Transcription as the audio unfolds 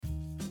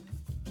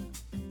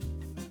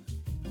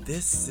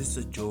This is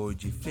the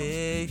Georgie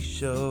Fix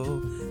Show.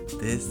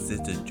 This is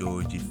the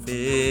Georgie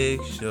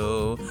Fix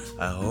Show.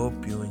 I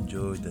hope you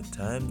enjoyed the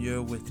time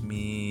you're with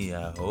me.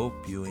 I hope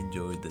you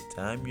enjoyed the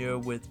time you're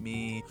with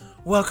me.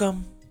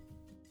 Welcome.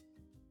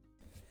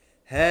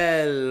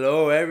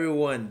 Hello,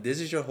 everyone. This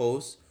is your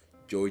host,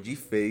 Georgie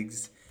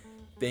Figs.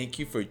 Thank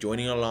you for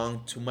joining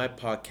along to my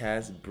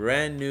podcast,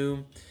 brand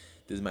new.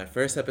 This is my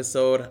first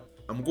episode.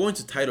 I'm going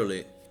to title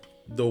it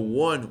The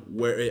One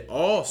Where It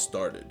All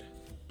Started.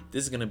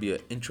 This is going to be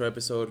an intro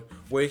episode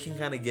where you can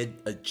kind of get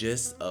a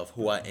gist of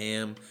who I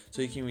am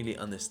so you can really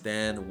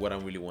understand what I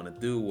really want to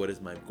do, what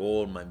is my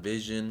goal, my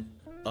vision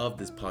of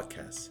this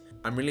podcast.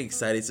 I'm really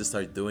excited to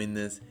start doing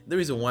this. The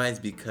reason why is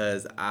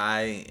because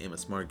I am a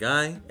smart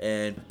guy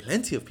and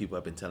plenty of people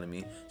have been telling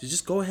me to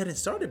just go ahead and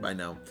start it by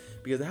now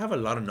because I have a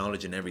lot of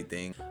knowledge in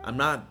everything. I'm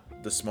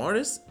not the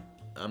smartest,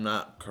 I'm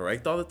not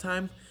correct all the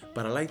time,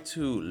 but I like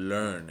to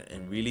learn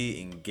and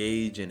really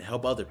engage and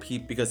help other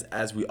people because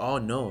as we all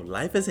know,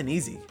 life isn't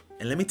easy.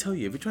 And let me tell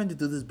you, if you're trying to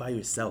do this by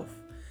yourself,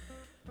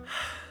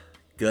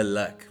 good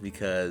luck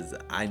because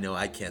I know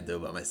I can't do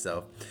it by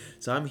myself.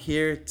 So I'm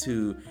here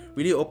to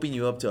really open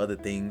you up to other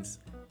things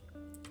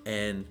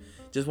and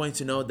just want you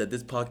to know that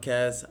this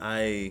podcast,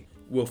 I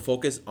will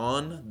focus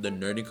on the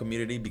nerding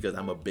community because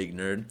I'm a big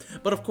nerd.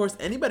 But of course,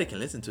 anybody can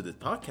listen to this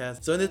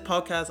podcast. So in this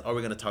podcast, all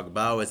we're going to talk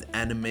about is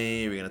anime.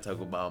 We're going to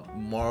talk about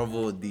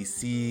Marvel,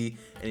 DC,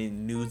 any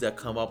news that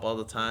come up all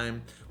the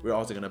time. We're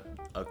also going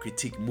to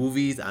critique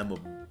movies. I'm a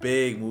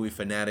big movie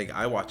fanatic.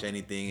 I watch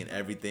anything and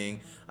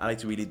everything. I like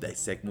to really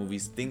dissect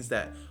movies, things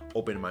that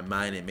open my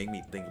mind and make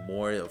me think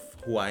more of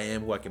who I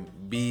am, who I can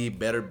be,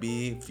 better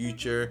be,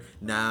 future,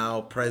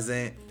 now,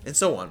 present, and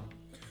so on.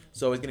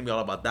 So it's going to be all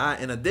about that.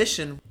 In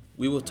addition,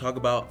 we will talk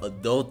about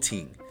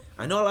adulting.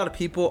 I know a lot of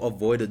people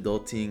avoid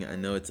adulting. I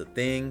know it's a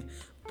thing,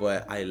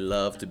 but I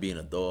love to be an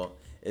adult.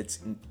 It's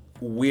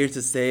weird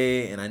to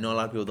say, and I know a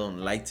lot of people don't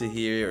like to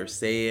hear or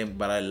say it,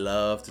 but I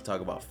love to talk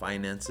about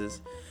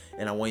finances.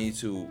 And I want you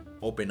to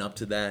open up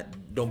to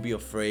that. Don't be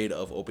afraid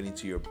of opening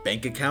to your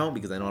bank account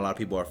because I know a lot of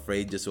people are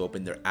afraid just to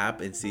open their app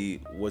and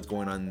see what's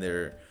going on in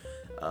their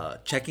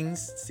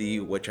checkings, see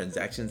what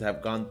transactions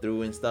have gone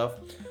through and stuff.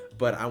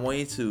 But I want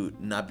you to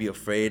not be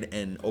afraid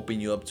and open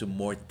you up to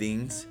more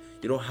things.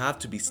 You don't have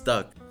to be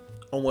stuck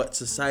on what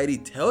society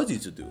tells you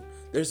to do.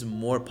 There's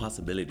more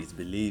possibilities,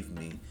 believe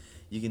me.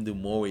 You can do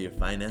more with your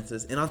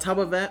finances. And on top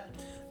of that,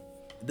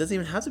 it doesn't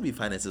even have to be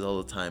finances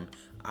all the time.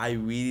 I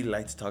really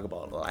like to talk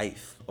about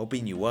life,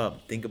 open you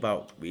up, think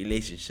about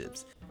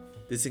relationships.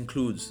 This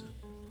includes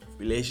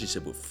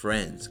relationship with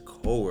friends,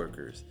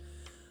 co-workers,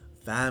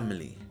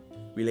 family,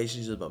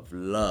 relationship of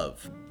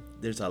love.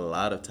 There's a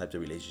lot of types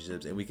of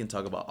relationships and we can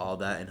talk about all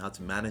that and how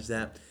to manage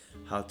that,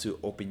 how to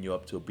open you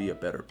up to be a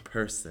better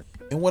person.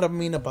 And what I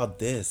mean about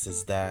this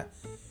is that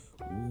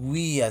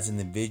we as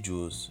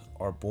individuals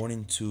are born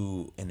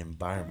into an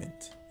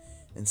environment.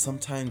 And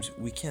sometimes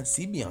we can't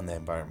see beyond that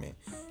environment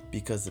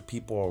because the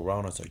people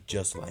around us are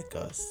just like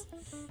us.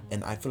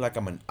 And I feel like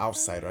I'm an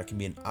outsider. I can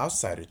be an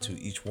outsider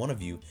to each one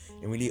of you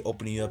and really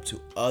opening you up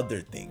to other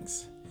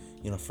things.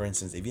 You know, for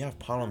instance, if you have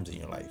problems in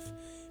your life,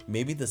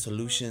 maybe the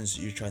solutions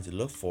you're trying to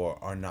look for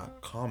are not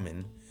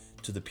common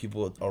to the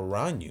people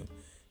around you.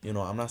 You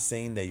know, I'm not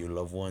saying that your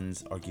loved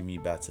ones are giving you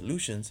bad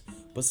solutions,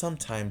 but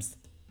sometimes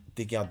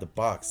thinking out the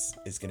box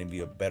is going to be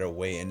a better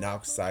way, an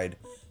outside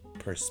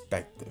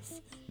perspective.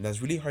 And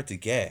that's really hard to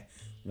get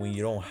when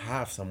you don't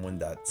have someone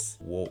that's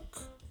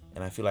woke.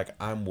 And I feel like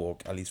I'm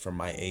woke, at least for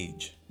my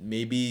age.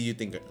 Maybe you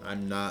think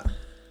I'm not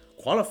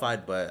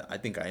qualified, but I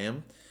think I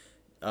am.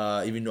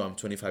 Even though I'm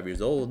 25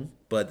 years old,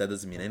 but that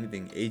doesn't mean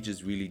anything. Age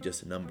is really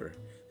just a number.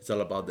 It's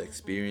all about the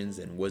experience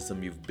and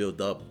wisdom you've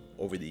built up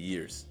over the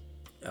years.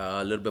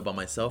 A little bit about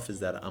myself is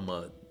that I'm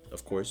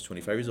of course,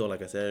 25 years old,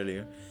 like I said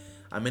earlier.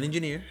 I'm an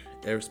engineer,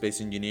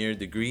 aerospace engineer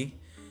degree.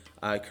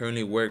 I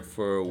currently work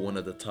for one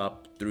of the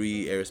top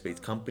 3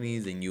 aerospace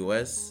companies in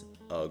US,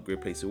 a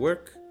great place to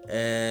work.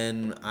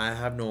 And I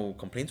have no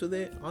complaints with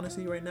it,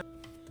 honestly, right now.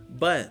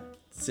 But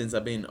since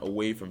I've been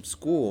away from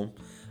school,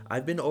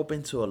 I've been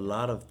open to a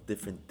lot of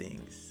different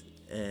things.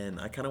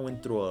 And I kind of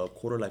went through a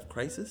quarter-life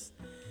crisis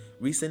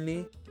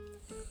recently.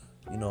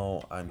 You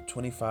know, I'm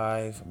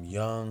 25, I'm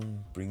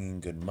young, bringing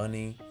good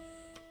money.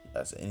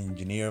 As an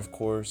engineer, of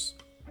course,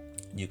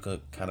 you could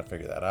kind of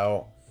figure that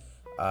out.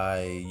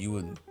 You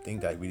would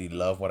think I really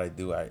love what I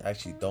do. I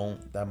actually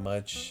don't that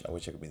much. I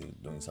wish I could be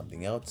doing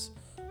something else.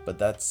 But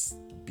that's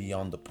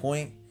beyond the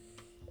point.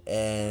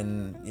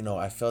 And, you know,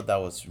 I felt that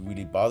was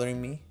really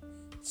bothering me.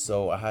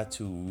 So I had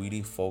to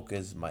really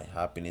focus my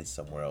happiness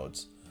somewhere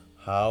else.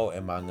 How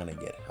am I going to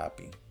get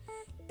happy?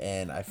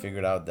 And I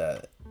figured out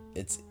that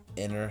it's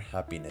inner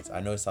happiness. I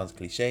know it sounds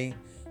cliche,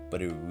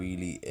 but it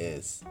really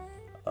is.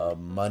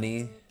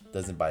 Money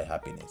doesn't buy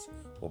happiness.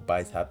 What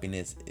buys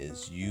happiness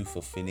is you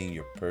fulfilling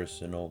your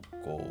personal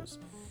goals.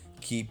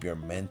 Keep your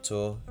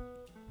mental,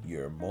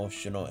 your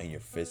emotional, and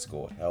your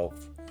physical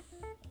health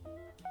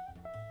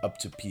up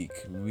to peak.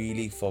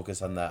 Really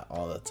focus on that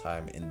all the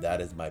time, and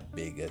that is my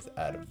biggest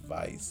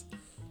advice.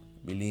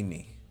 Believe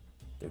me,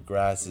 the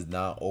grass is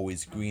not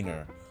always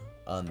greener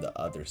on the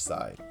other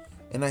side.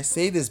 And I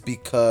say this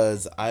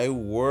because I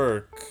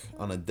work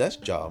on a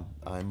desk job.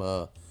 I'm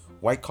a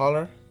white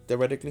collar,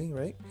 theoretically,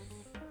 right?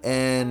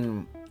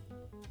 And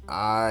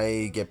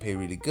I get paid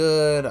really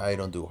good. I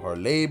don't do hard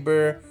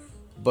labor.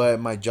 But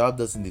my job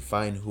doesn't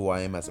define who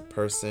I am as a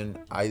person.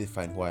 I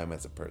define who I am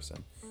as a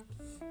person.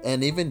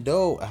 And even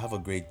though I have a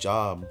great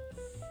job,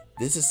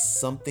 this is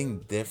something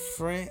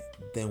different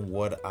than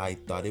what I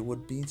thought it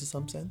would be to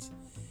some sense.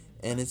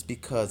 And it's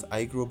because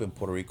I grew up in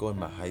Puerto Rico in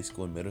my high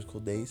school and middle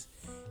school days.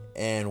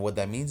 And what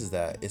that means is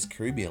that it's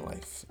Caribbean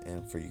life.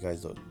 And for you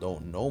guys that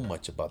don't know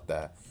much about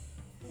that,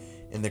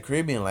 in the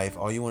Caribbean life,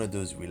 all you want to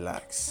do is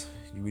relax.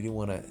 You really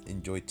want to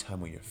enjoy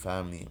time with your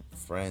family and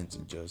friends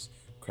and just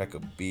crack a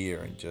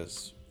beer and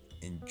just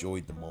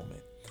enjoy the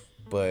moment.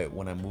 But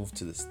when I moved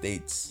to the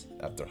States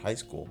after high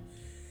school,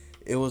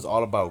 it was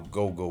all about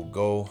go, go,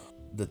 go.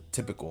 The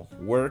typical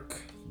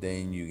work,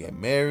 then you get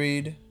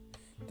married,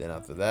 then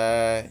after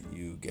that,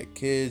 you get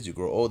kids, you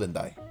grow old and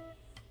die.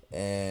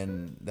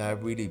 And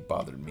that really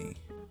bothered me.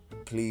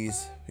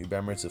 Please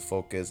remember to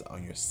focus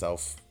on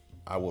yourself.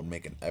 I will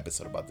make an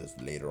episode about this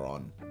later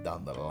on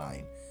down the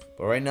line.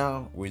 But right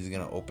now, we're just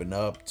going to open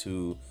up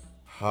to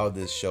how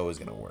this show is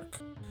going to work.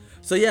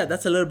 So yeah,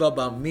 that's a little bit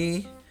about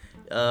me.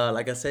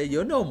 Like I said,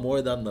 you'll know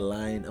more down the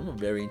line. I'm a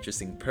very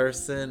interesting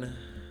person.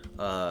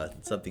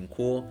 Something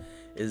cool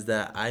is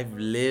that I've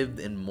lived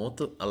in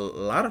a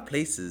lot of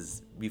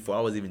places before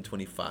I was even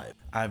 25.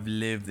 I've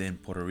lived in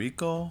Puerto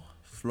Rico,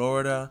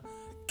 Florida,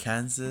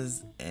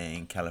 Kansas,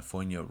 and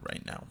California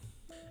right now.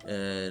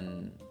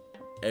 And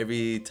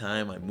every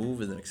time I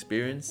move is an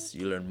experience.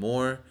 You learn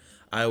more.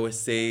 I always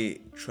say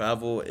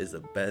travel is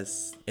the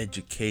best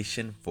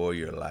education for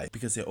your life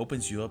because it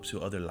opens you up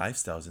to other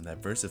lifestyles and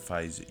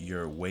diversifies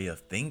your way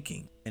of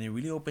thinking. And it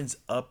really opens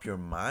up your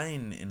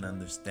mind and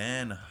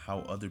understand how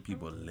other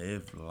people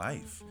live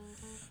life.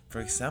 For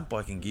example,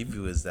 I can give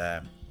you is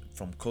that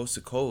from coast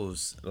to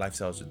coast,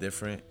 lifestyles are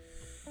different.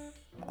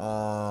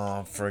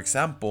 For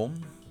example,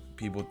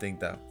 people think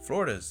that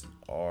Floridas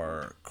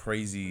are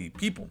crazy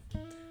people.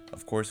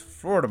 Of course,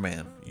 Florida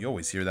man, you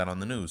always hear that on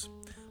the news.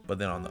 But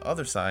then on the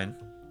other side,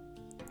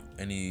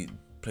 any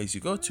place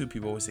you go to,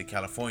 people always say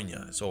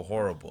California, it's so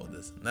horrible,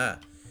 this and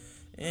that.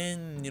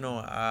 And,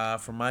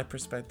 from my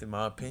perspective,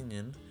 my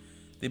opinion,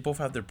 they both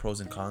have their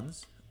pros and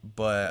cons.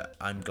 But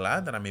I'm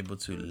glad that I'm able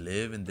to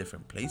live in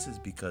different places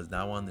because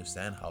now I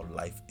understand how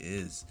life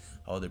is,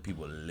 how other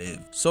people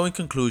live. So in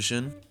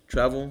conclusion,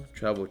 travel.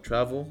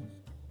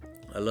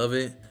 I love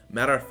it.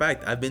 Matter of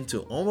fact, I've been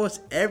to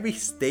almost every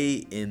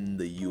state in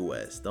the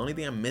US. The only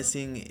thing I'm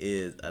missing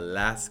is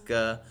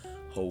Alaska,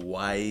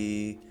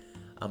 Hawaii.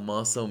 I'm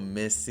also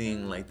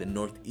missing like the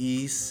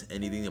Northeast,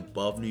 anything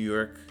above New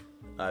York.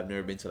 I've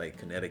never been to like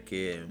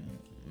Connecticut and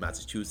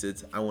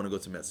Massachusetts. I want to go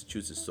to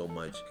Massachusetts so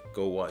much.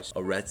 Go watch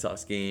a Red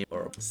Sox game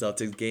or a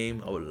Celtics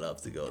game. I would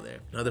love to go there.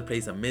 Another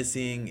place I'm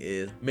missing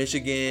is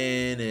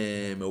Michigan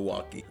and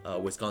Milwaukee.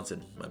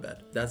 Wisconsin, my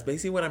bad. That's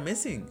basically what I'm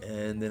missing.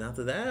 And then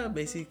after that,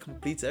 basically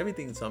completes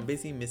everything. So I'm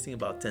basically missing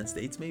about 10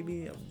 states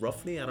maybe,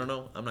 roughly. I don't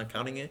know. I'm not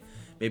counting it.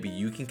 Maybe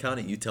you can count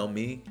it. You tell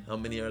me how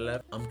many are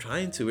left. We're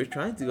trying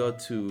to go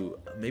to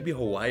maybe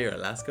Hawaii or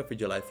Alaska for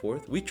July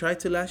 4th. We tried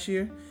to last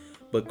year,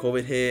 but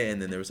COVID hit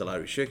and then there was a lot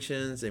of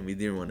restrictions and we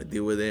didn't want to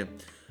deal with it.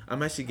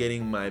 I'm actually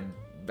getting my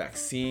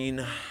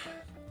vaccine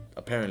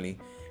apparently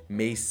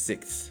May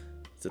 6th.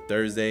 It's a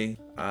Thursday.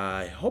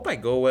 I hope I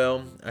go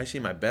well.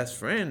 Actually, my best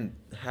friend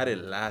had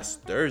it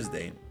last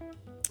Thursday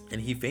and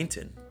he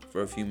fainted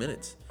for a few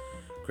minutes.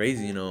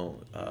 Crazy,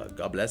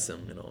 God bless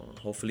him,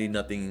 hopefully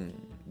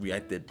nothing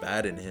reacted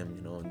bad in him,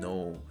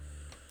 no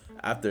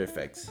after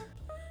effects.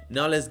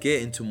 Now let's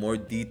get into more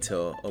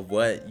detail of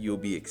what you'll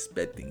be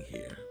expecting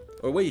here,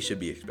 or what you should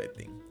be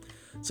expecting.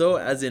 So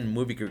as in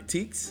movie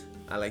critiques,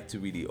 I like to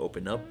really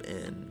open up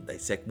and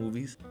dissect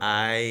movies.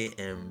 I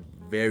am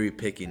very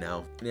picky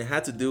now, and it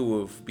had to do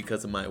with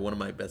because of one of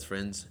my best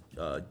friends,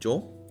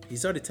 Joel. He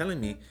started telling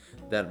me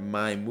that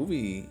my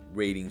movie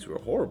ratings were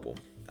horrible.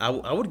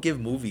 I would give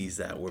movies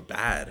that were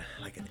bad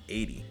like an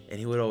 80, and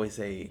he would always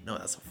say, no,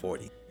 that's a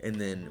 40. And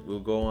then we'll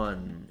go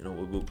on,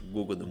 we'll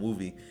Google the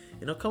movie,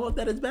 and it'll come up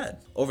that it's bad.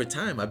 Over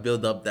time, I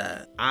build up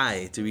that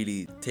eye to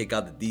really take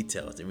out the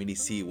details and really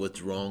see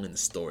what's wrong in the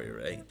story,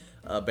 right?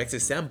 Best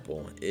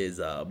example is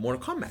Mortal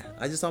Kombat.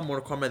 I just saw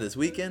Mortal Kombat this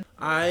weekend.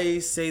 I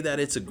say that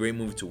it's a great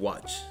movie to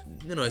watch.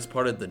 It's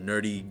part of the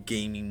nerdy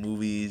gaming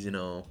movies,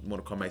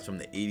 Mortal Kombat's from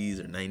the 80s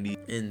or 90s.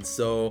 And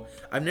so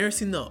I've never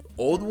seen the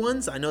old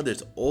ones. I know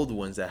there's old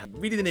ones that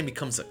really didn't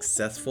become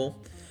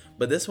successful.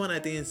 But this one, I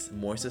think, is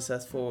more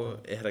successful.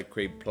 It had a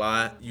great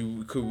plot.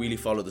 You could really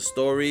follow the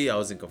story. I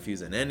wasn't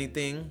confused in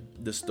anything.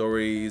 The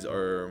stories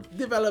are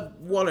developed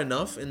well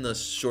enough in the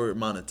short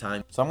amount of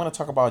time. So I'm going to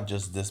talk about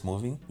just this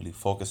movie, really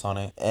focus on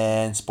it.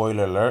 And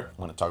spoiler alert, I'm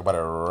going to talk about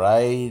it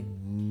right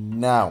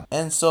now.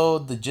 And so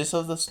the gist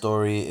of the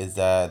story is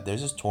that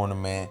there's this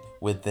tournament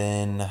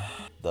within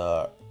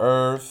the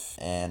Earth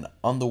and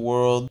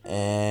Underworld.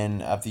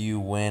 And after you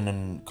win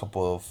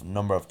a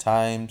number of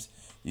times,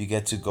 You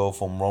get to go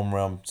from one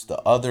realm to the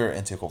other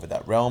and take over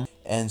that realm.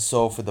 And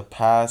so for the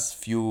past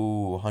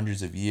few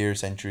hundreds of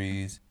years,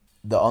 centuries,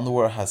 the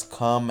underworld has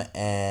come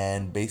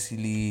and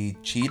basically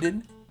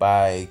cheated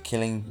by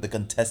killing the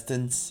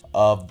contestants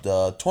of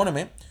the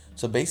tournament.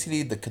 So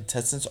basically, the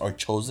contestants are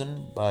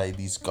chosen by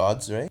these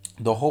gods, right?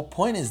 The whole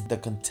point is the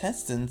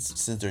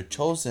contestants, since they're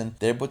chosen,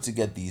 they're able to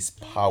get these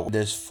powers.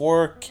 There's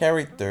 4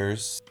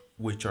 characters,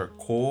 which are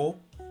Cole,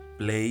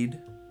 Blade,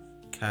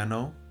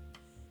 Kano,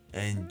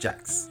 and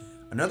Jax.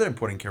 Another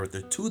important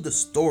character to the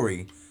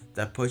story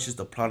that pushes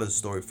the plot of the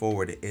story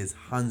forward is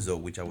Hanzo,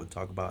 which I will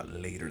talk about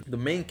later. The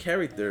main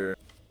character,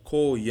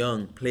 Cole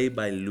Young, played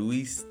by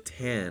Luis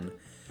Tan,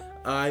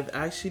 I've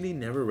actually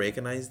never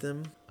recognized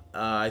him.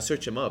 I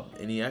searched him up,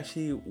 and he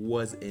actually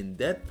was in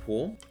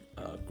Deadpool.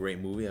 Great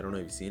movie. I don't know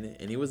if you've seen it.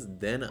 And he was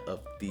Den of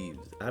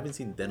Thieves. I haven't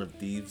seen Den of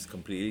Thieves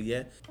completely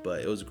yet,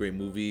 but it was a great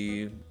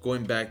movie.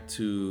 Going back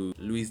to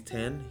Luis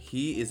Tan,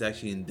 he is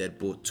actually in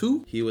Deadpool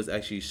 2. He was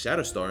actually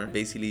Shatterstar.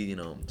 Basically,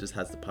 just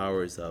has the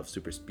powers of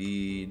super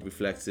speed,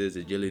 reflexes,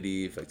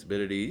 agility,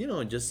 flexibility.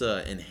 Just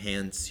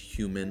enhanced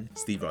human.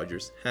 Steve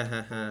Rogers. Ha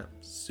ha ha.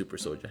 Super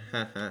soldier.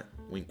 Ha ha.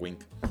 Wink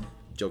wink.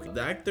 Joking.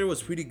 The actor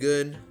was pretty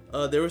good.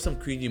 There were some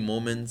cringy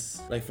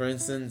moments. Like, for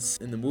instance,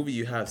 in the movie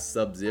you have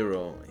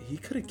Sub-Zero. He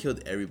could have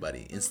killed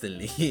everybody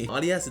instantly.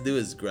 All he has to do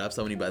is grab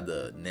somebody by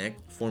the neck,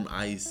 form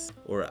ice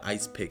or an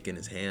ice pick in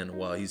his hand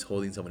while he's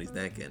holding somebody's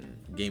neck, and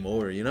game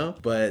over,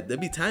 But there'd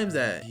be times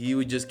that he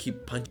would just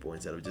keep punching people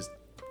instead of just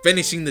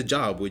finishing the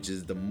job, which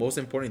is the most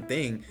important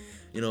thing,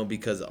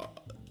 because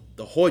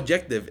the whole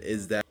objective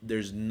is that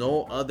there's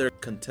no other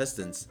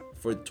contestants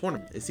for the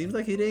tournament. It seems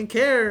like he didn't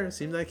care. It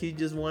seems like he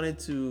just wanted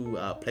to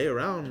play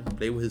around,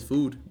 play with his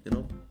food,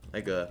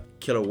 like a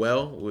killer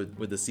whale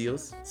with the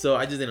seals. So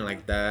I just didn't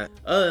like that.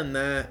 Other than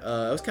that,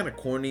 it was kind of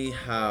corny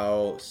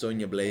how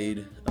Sonya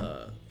Blade,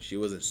 she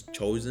wasn't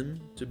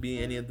chosen to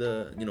be any of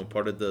the,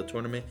 part of the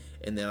tournament.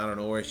 And then I don't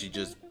know where she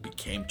just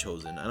became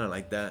chosen. I don't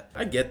like that.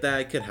 I get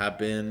that. It could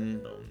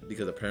happen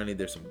because apparently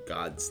there's some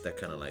gods that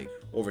kind of like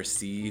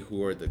oversee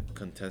who are the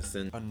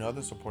contestants.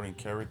 Another supporting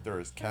character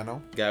is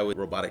Kano. Guy with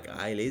robotic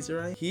eye,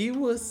 laser eye. He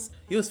was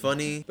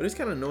funny, but it's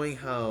kind of annoying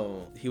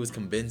how he was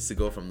convinced to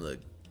go from the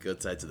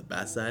good side to the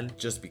bad side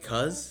just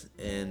because.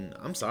 And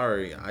I'm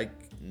sorry,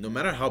 no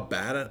matter how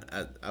bad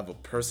of a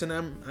person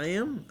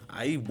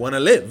I want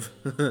to live.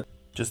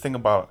 Just think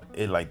about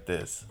it like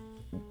this.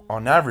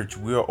 On average,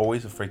 we are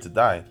always afraid to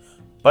die.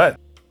 But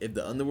if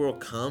the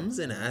underworld comes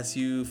and asks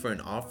you for an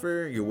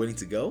offer, you're willing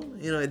to go?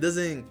 It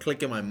doesn't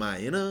click in my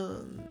mind,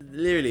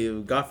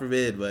 Literally, God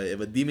forbid, but if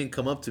a demon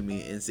come up to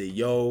me and say,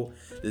 yo,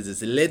 there's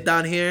this lit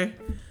down here,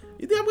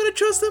 you think I'm going to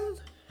trust him?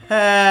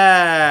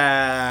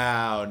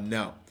 Hell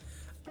no.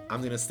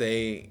 I'm going to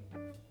say,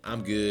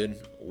 I'm good.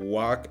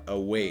 Walk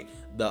away.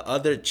 The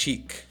other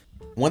cheek.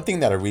 One thing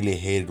that I really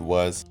hated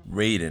was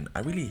Raiden. I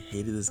really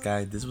hated this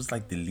guy. This was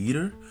like the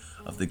leader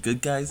of the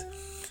good guys.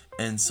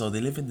 And so they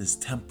live in this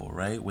temple,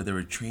 right? Where they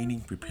were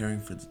training, preparing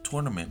for the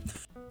tournament.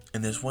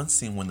 And there's one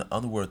scene when the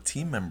Underworld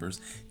team members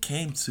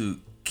came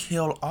to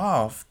kill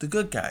off the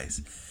good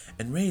guys.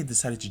 And Raiden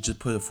decided to just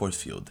put a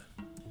force field.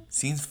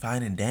 Seems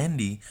fine and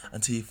dandy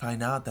until you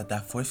find out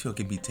that force field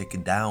can be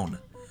taken down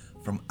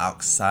from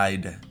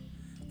outside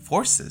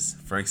forces.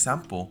 For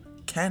example,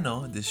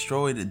 Kano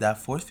destroyed that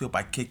force field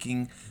by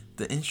kicking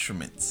the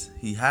instruments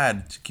he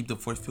had to keep the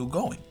force field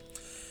going.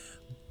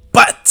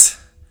 But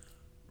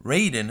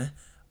Raiden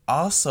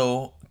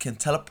also can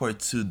teleport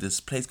to this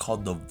place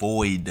called the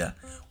Void,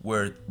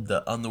 where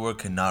the Underworld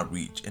cannot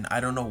reach. And I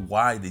don't know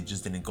why they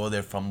just didn't go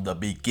there from the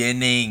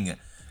beginning.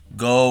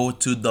 Go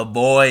to the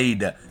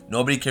Void.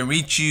 Nobody can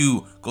reach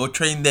you. Go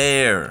train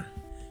there.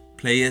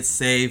 Play it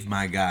safe,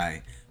 my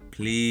guy.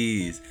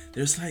 Please.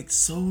 There's like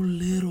so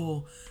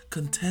little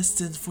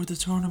contestants for the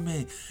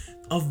tournament.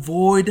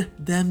 Avoid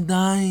them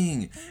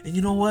dying. And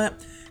you know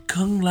what?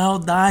 Kung Lao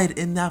died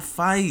in that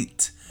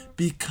fight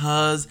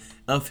because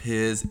of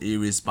his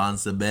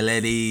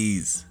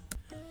irresponsibilities.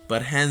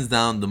 But hands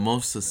down, the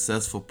most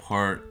successful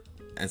part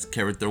as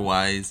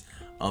character-wise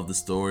of the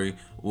story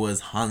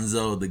was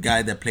Hanzo, the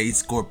guy that played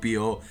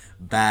Scorpio.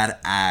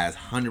 Badass,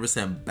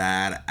 100%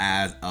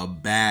 badass, a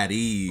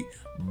baddie.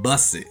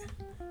 Bust it.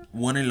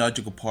 One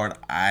illogical part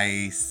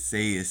I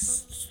say is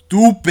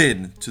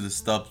stupid to the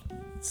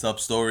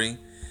sub-story,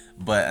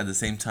 but at the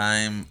same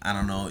time, I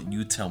don't know,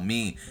 you tell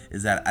me,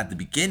 is that at the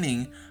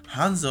beginning,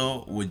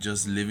 Hanzo was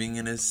just living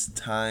in his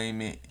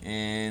time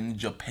in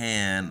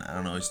Japan. I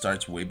don't know, it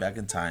starts way back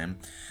in time.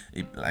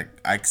 Like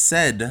I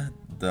said,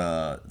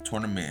 the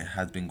tournament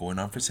has been going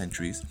on for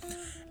centuries,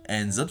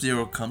 and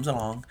Sub-Zero comes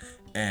along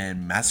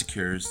and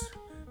massacres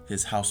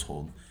his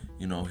household.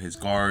 His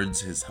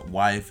guards, his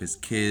wife, his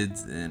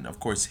kids, and of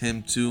course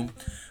him too.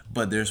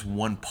 But there's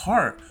one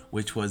part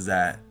which was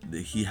that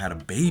he had a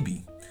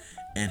baby,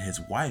 and his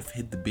wife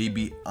hid the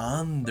baby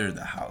under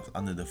the house,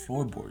 under the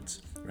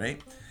floorboards, right?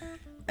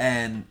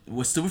 And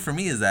what's stupid for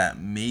me is that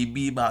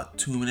maybe about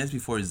 2 minutes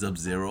before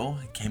Sub-Zero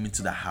came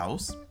into the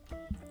house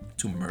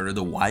to murder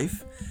the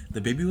wife,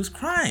 the baby was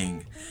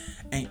crying.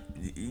 And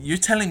you're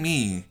telling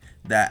me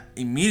that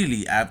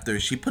immediately after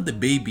she put the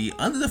baby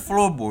under the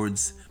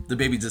floorboards, the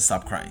baby just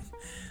stopped crying.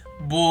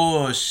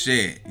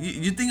 Bullshit.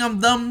 You think I'm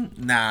dumb?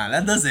 Nah,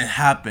 that doesn't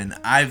happen.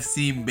 I've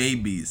seen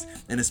babies.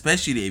 And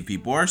especially if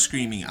people are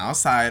screaming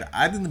outside,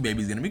 I think the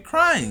baby's gonna be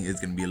crying.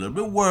 It's gonna be a little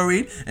bit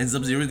worried, and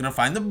Sub-Zero is gonna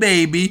find the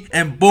baby,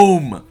 and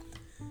boom!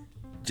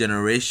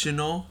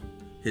 Generational,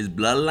 his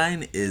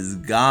bloodline is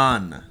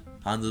gone.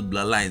 Hanzo's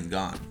bloodline is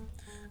gone.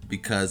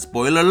 Because,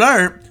 spoiler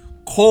alert,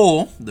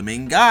 Cole, the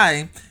main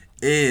guy,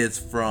 is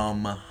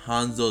from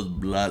Hanzo's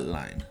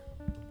bloodline.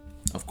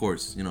 Of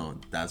course,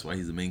 that's why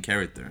he's the main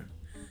character.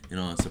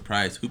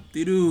 Surprise,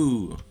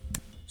 hoop-de-doo.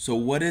 So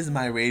what is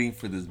my rating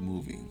for this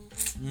movie?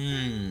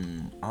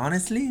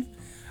 Honestly,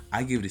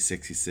 I give it a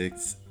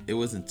 66. It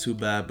wasn't too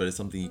bad, but it's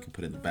something you can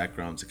put in the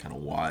background to kind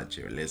of watch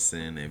or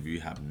listen if you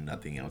have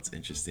nothing else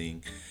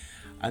interesting.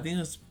 I think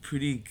it's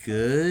pretty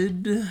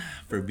good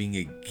for being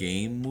a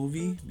game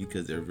movie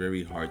because they're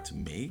very hard to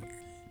make.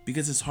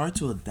 Because it's hard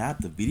to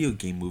adapt a video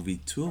game movie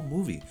to a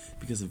movie.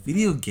 Because a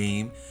video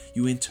game,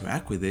 you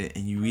interact with it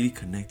and you really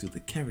connect with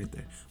the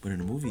character. But in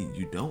a movie,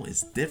 you don't.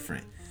 It's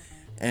different.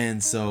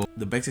 And so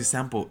the best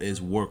example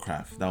is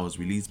Warcraft. That was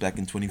released back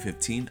in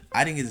 2015.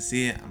 I didn't get to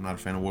see it. I'm not a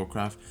fan of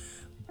Warcraft.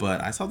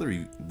 But I saw the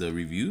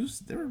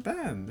reviews. They were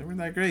bad. They weren't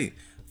that great.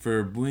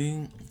 For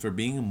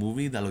being a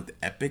movie that looked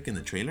epic in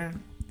the trailer,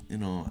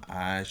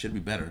 I should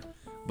be better.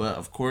 But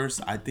of course,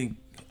 I think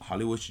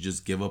Hollywood should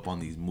just give up on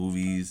these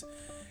movies.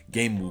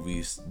 Game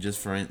movies.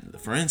 Just for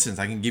instance,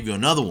 I can give you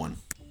another one.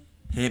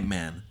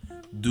 Hitman,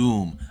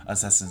 Doom,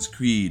 Assassin's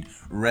Creed,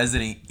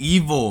 Resident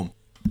Evil,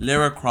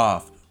 Lara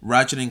Croft,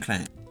 Ratchet and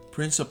Clank,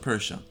 Prince of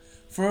Persia.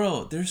 For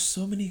real, there's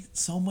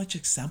so much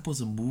examples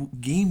of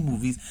game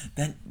movies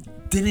that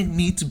didn't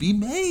need to be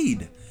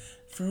made.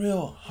 For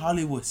real,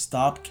 Hollywood,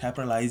 stop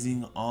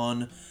capitalizing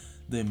on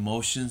the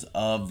emotions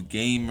of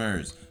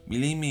gamers.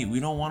 Believe me, we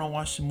don't want to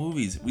watch the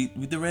movies. We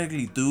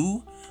directly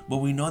do, but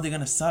we know they're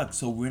gonna suck,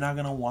 so we're not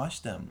gonna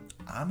watch them.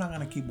 I'm not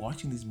gonna keep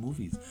watching these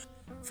movies.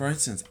 For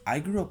instance, I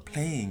grew up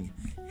playing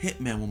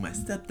Hitman with my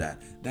stepdad.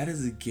 That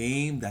is a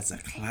game that's a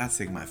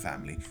classic in my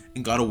family.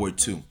 And God of War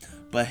 2.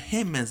 But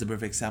Hitman's a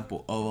perfect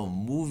example of a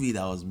movie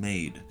that was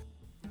made.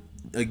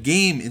 A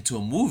game into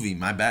a movie,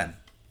 my bad.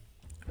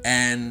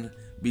 And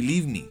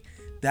believe me,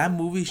 that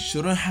movie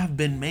shouldn't have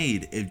been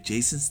made if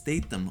Jason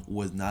Statham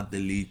was not the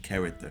lead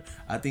character.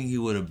 I think he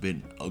would have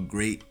been a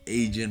great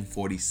Agent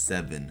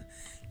 47.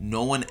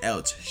 No one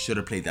else should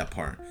have played that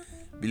part.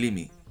 Believe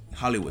me,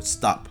 Hollywood,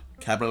 stop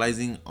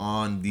capitalizing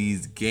on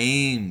these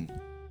games.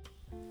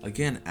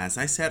 Again, as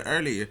I said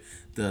earlier,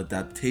 the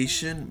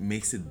adaptation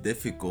makes it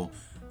difficult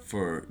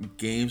for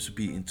games to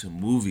be into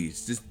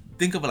movies. Just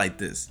think of it like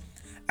this.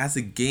 As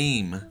a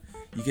game,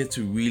 you get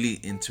to really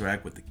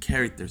interact with the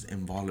characters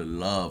and fall in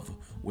love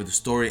with the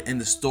story,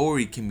 and the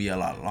story can be a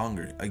lot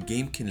longer. A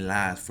game can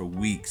last for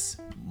weeks,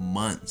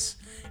 months,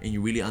 and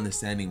you're really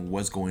understanding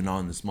what's going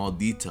on, the small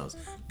details.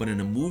 But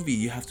in a movie,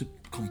 you have to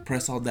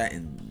compress all that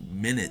in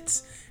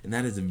minutes, and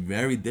that is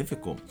very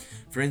difficult.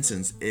 For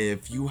instance,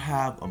 if you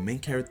have a main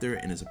character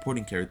and a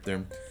supporting character,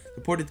 the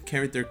supported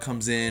character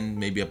comes in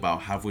maybe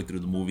about halfway through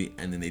the movie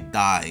and then they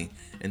die,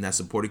 and that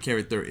supported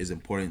character is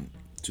important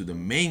to the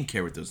main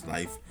character's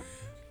life.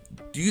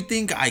 Do you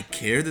think I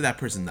care that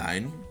person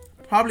died?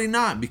 Probably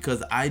not,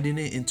 because I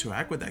didn't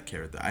interact with that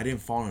character. I didn't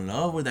fall in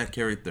love with that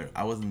character.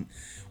 I wasn't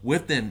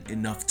with them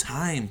enough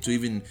time to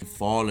even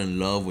fall in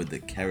love with the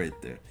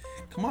character.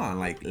 Come on,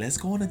 let's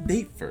go on a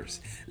date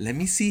first. Let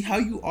me see how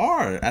you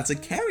are as a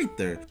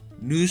character.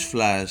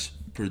 Newsflash,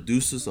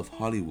 producers of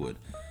Hollywood.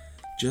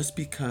 Just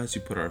because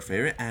you put our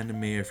favorite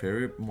anime, our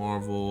favorite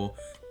Marvel,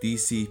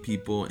 DC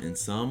people in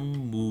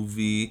some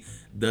movie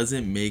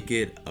doesn't make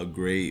it a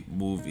great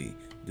movie.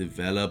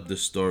 Develop the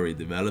story,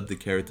 develop the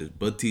characters,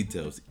 but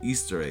details,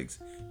 Easter eggs.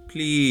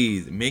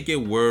 Please make it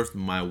worth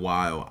my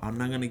while. I'm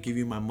not gonna give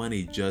you my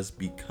money just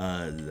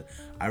because.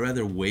 I'd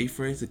rather wait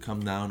for it to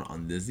come down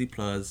on Disney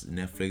Plus,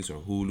 Netflix, or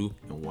Hulu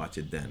and watch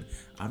it then.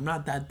 I'm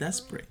not that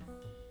desperate.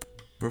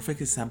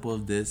 Perfect example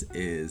of this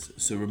is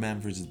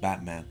Superman vs.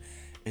 Batman.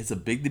 It's a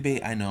big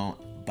debate, I know,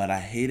 but I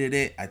hated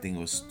it. I think it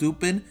was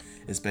stupid,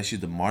 especially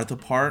the Martha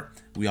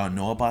part. We all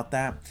know about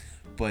that.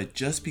 But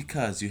just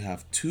because you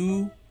have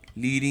two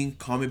leading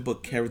comic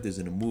book characters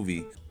in a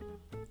movie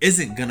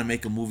isn't gonna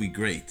make a movie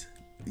great.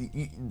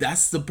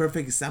 That's the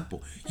perfect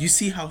example. You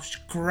see how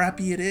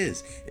crappy it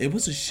is. It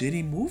was a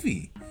shitty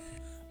movie.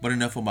 But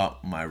enough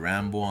about my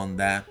ramble on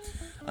that.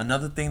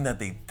 Another thing that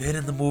they did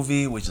in the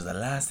movie, which is the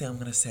last thing I'm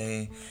gonna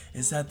say,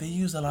 is that they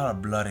use a lot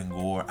of blood and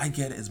gore. I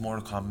get it, it's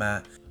Mortal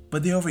Kombat,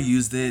 but they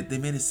overused it. They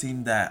made it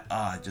seem that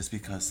just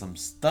because some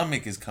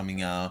stomach is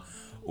coming out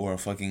or a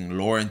fucking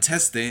lower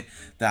intestine,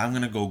 that I'm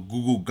gonna go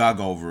Google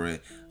Gaga over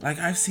it.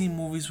 I've seen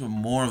movies with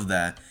more of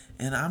that,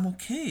 and I'm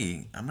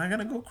okay. I'm not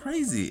gonna go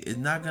crazy. It's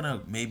not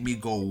gonna make me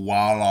go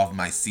wild off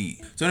my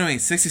seat. So anyway,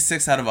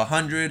 66 out of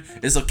 100.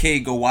 It's okay,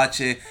 go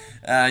watch it.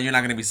 You're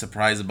not gonna be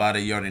surprised about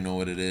it. You already know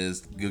what it is.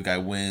 Good guy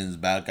wins,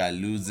 bad guy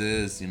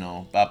loses.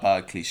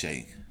 Papa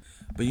cliche.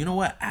 But you know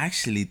what?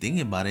 Actually,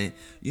 thinking about it,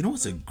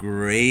 what's a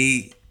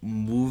great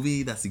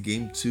movie that's a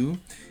game too.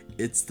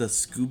 It's the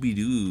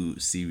Scooby-Doo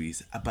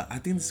series. But I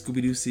think the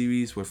Scooby-Doo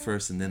series were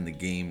first and then the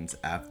games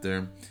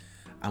after.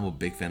 I'm a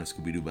big fan of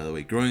Scooby-Doo, by the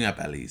way. Growing up,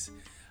 at least.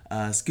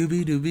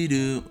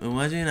 Scooby-Dooby-Doo, I'm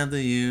watching after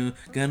you.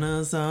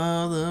 Gonna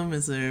solve the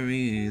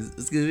mysteries.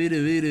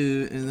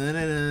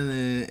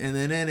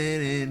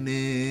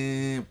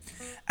 Scooby-Dooby-Doo.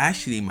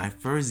 Actually, my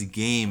first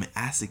game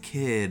as a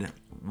kid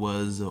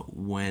was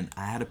when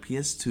I had a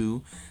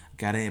PS2.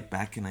 Got it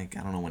back in, like,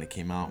 I don't know when it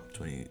came out,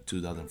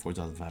 2004,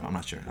 2005. I'm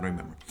not sure. I don't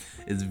remember.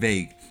 It's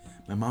vague.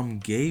 My mom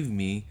gave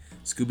me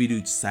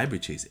Scooby-Doo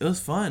Cyber Chase. It was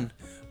fun.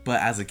 But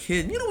as a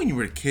kid, when you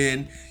were a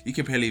kid, you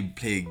could barely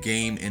play a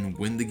game and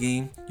win the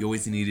game. You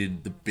always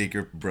needed the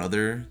bigger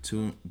brother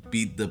to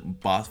beat the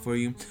boss for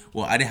you.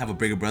 Well, I didn't have a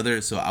bigger brother,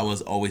 so I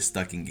was always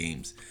stuck in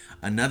games.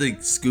 Another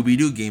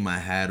Scooby-Doo game I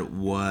had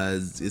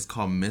it's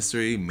called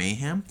Mystery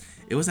Mayhem.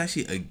 It was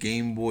actually a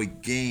Game Boy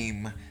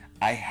game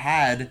I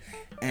had,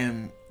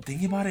 and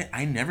thinking about it,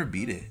 I never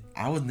beat it.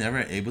 I was never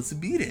able to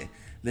beat it.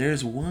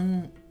 There's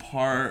one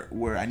part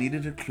where I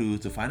needed a clue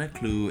to find a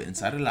clue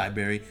inside a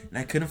library, and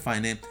I couldn't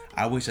find it.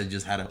 I wish I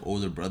just had an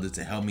older brother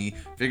to help me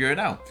figure it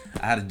out.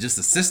 I had just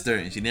a sister,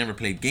 and she never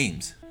played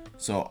games.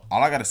 So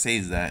all I gotta say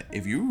is that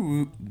if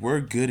you were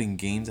good in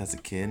games as a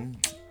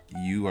kid,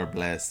 you are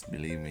blessed,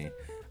 believe me.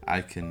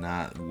 I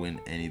cannot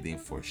win anything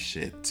for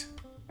shit.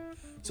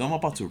 So I'm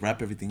about to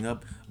wrap everything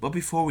up. But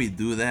before we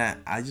do that,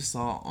 I just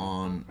saw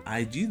on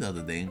IG the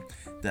other day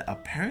that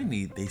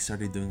apparently they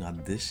started doing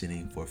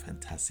auditioning for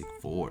Fantastic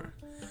Four.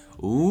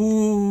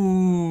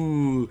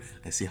 Ooh,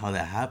 let's see how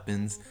that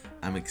happens.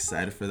 I'm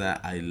excited for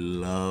that. I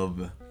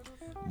love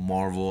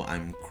Marvel.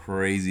 I'm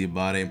crazy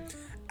about it.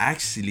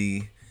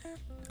 Actually,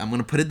 I'm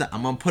gonna put it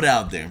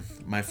out there.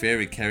 My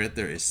favorite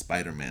character is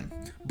Spider-Man.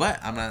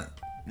 But I'm not,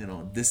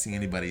 dissing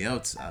anybody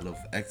else. I love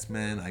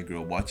X-Men. I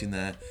grew up watching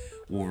that.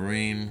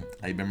 Wolverine.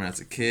 I remember as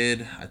a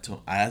kid,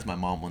 I asked my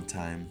mom one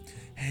time,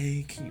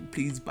 "Hey, can you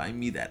please buy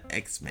me that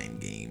X-Men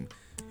game?"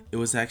 It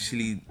was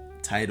actually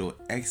titled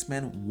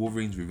X-Men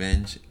Wolverine's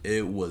Revenge.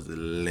 It was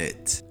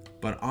lit.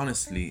 But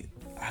honestly,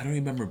 I don't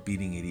remember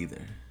beating it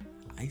either.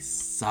 I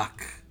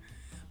suck.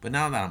 But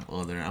now that I'm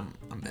older,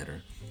 I'm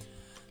better.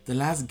 The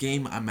last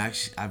game I've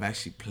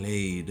actually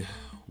played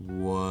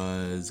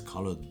was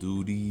Call of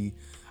Duty.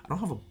 I don't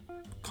have a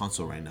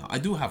console right now. I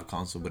do have a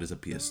console, but it's a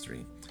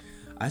PS3.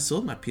 I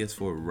sold my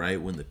PS4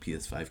 right when the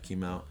PS5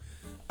 came out.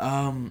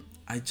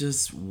 I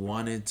just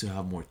wanted to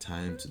have more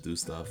time to do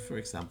stuff. For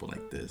example,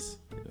 like this.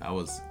 If I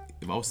was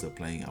still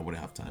playing, I wouldn't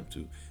have time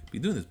to be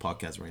doing this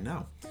podcast right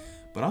now.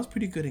 But I was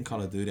pretty good in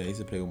Call of Duty. I used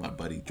to play with my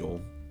buddy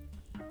Joel,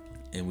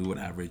 and we would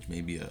average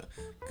maybe a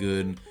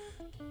good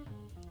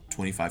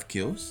 25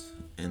 kills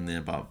and then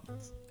about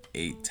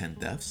 8-10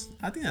 deaths.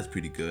 I think that's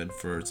pretty good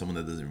for someone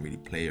that doesn't really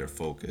play or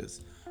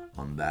focus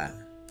on that.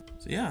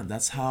 So yeah,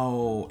 that's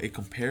how it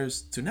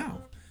compares to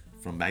now.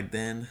 From back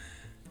then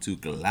to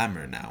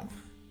glamour now.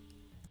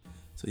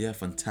 So yeah,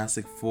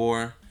 Fantastic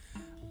Four.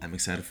 I'm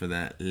excited for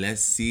that.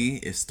 Let's see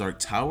if Stark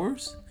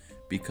Towers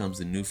becomes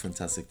the new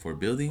Fantastic Four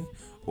building,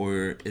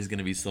 or is going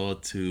to be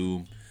sold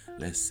to,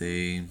 let's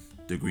say,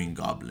 the Green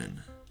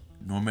Goblin,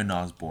 Norman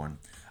Osborn.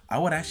 I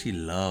would actually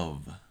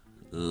love,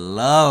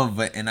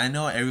 and I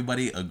know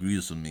everybody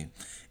agrees with me,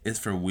 is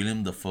for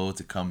William Dafoe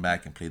to come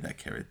back and play that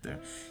character.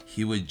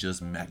 He was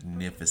just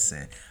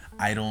magnificent.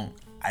 I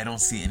don't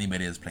see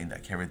anybody else playing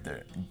that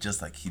character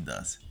just like he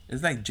does.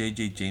 It's like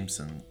J.J.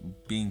 Jameson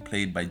being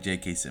played by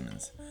J.K.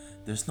 Simmons.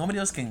 There's nobody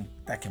else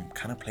that can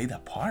kind of play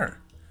that part.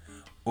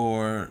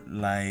 Or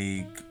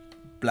like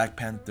Black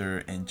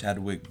Panther and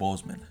Chadwick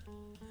Boseman.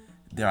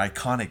 They're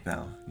iconic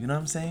now. You know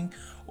what I'm saying?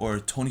 Or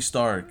Tony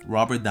Stark,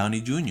 Robert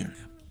Downey Jr.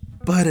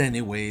 But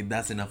anyway,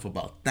 that's enough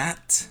about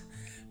that.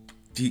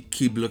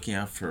 Keep looking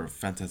out for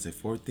Fantastic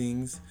Four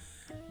things.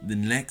 The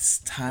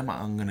next time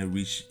I'm going to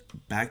reach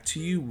back to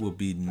you will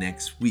be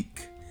next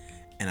week.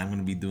 And I'm going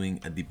to be doing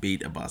a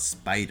debate about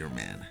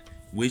Spider-Man.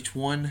 Which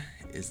one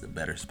is the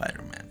better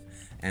Spider-Man?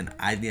 And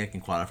I think I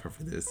can qualify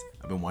for this.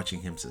 I've been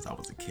watching him since I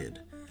was a kid.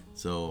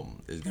 So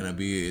it's gonna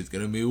be good. It's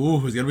gonna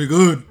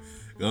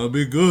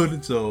be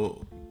good.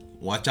 So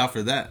watch out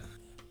for that.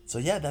 So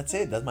yeah, that's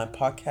it. That's my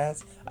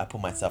podcast. I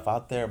put myself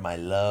out there, my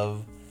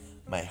love,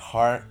 my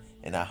heart,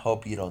 and I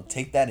hope you don't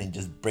take that and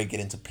just break it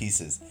into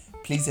pieces.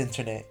 Please,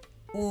 internet.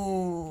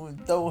 Ooh,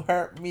 don't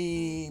hurt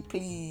me,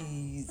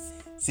 please.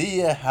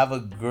 See ya. Have a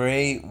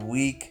great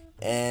week.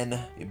 And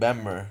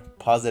remember,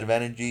 positive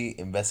energy,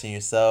 invest in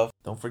yourself.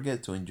 Don't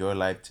forget to enjoy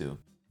life too.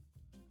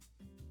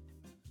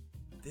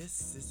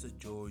 This is the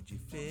Georgie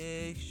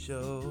Fig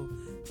Show.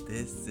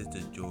 This is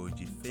the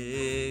Georgie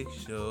Fig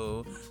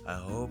Show. I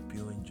hope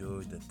you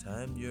enjoyed the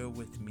time you're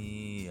with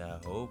me. I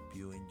hope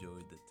you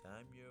enjoyed the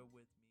time.